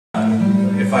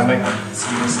if I make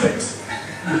some mistakes.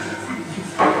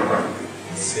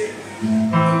 Let's see.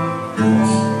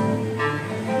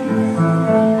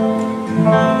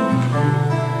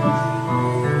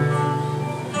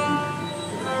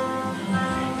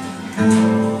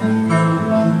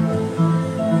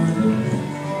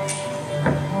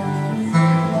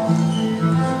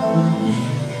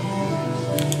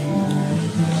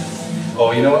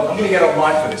 Oh, you know what? I'm going to get on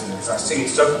mic for this because I sing it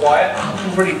so quiet.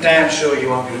 I'm pretty damn sure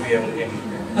you aren't going to be able to hear me.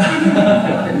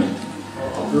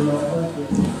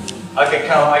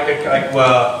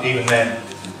 Well, even then.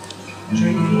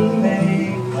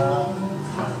 Dreaming of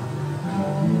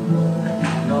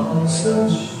no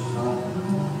such fun.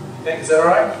 Is that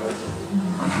alright?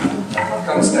 I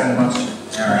can't stand much.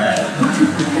 Alright.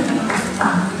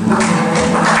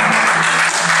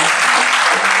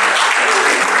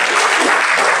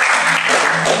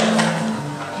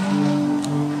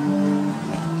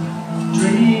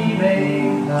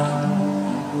 Dreaming of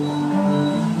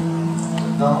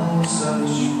no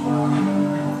such fun,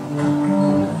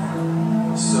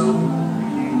 so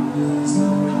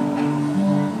beautiful.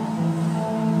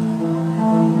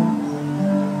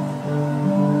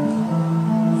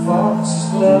 Fox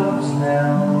gloves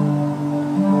now,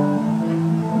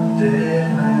 dead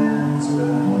man's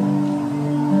bell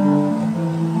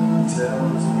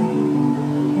tells me.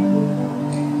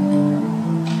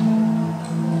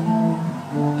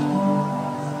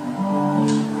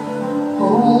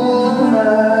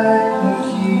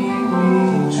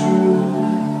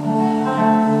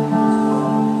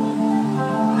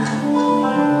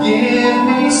 Give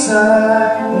me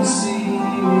sight and see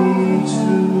me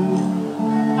too.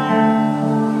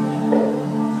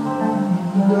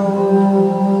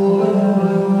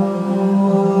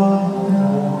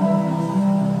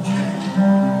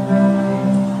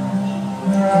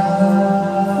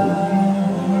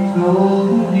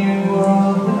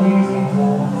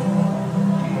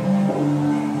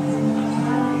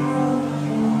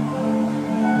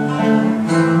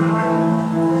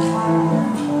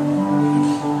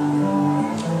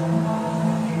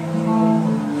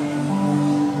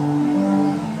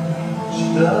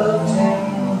 Loved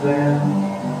him then,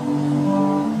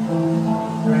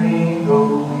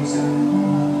 rainbows and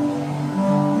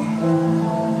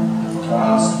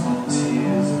lost my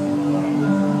tears of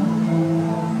love.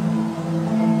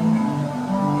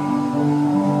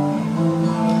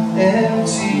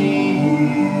 Empty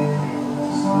years,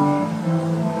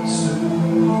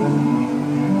 souvenirs,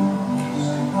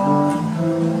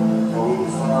 hold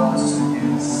fast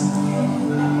against the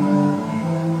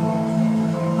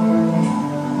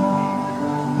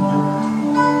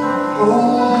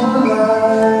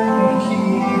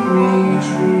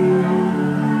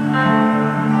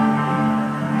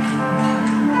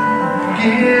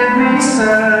give me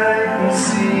sight and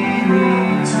see me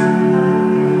too.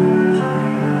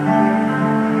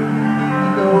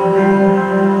 Golden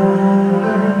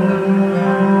blue,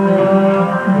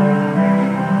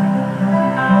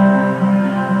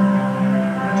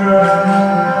 dry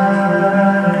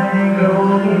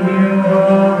golden blue.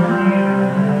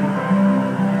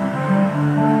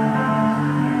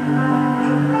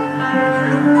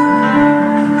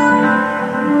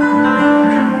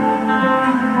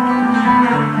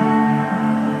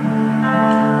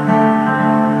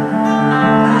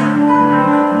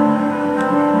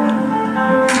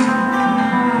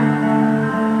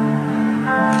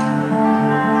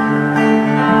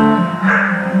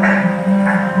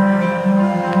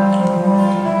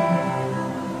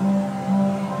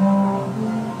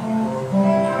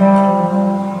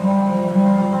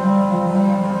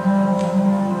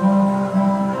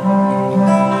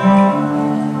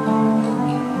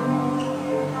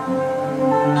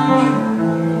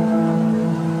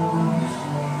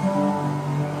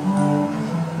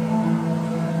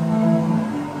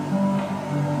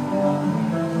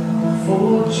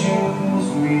 Fortune's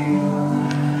wheel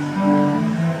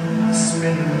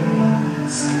spinning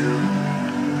still,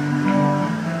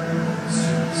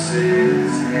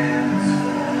 Susan's hands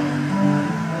fall.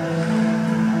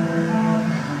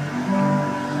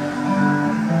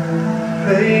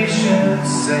 Patient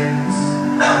saints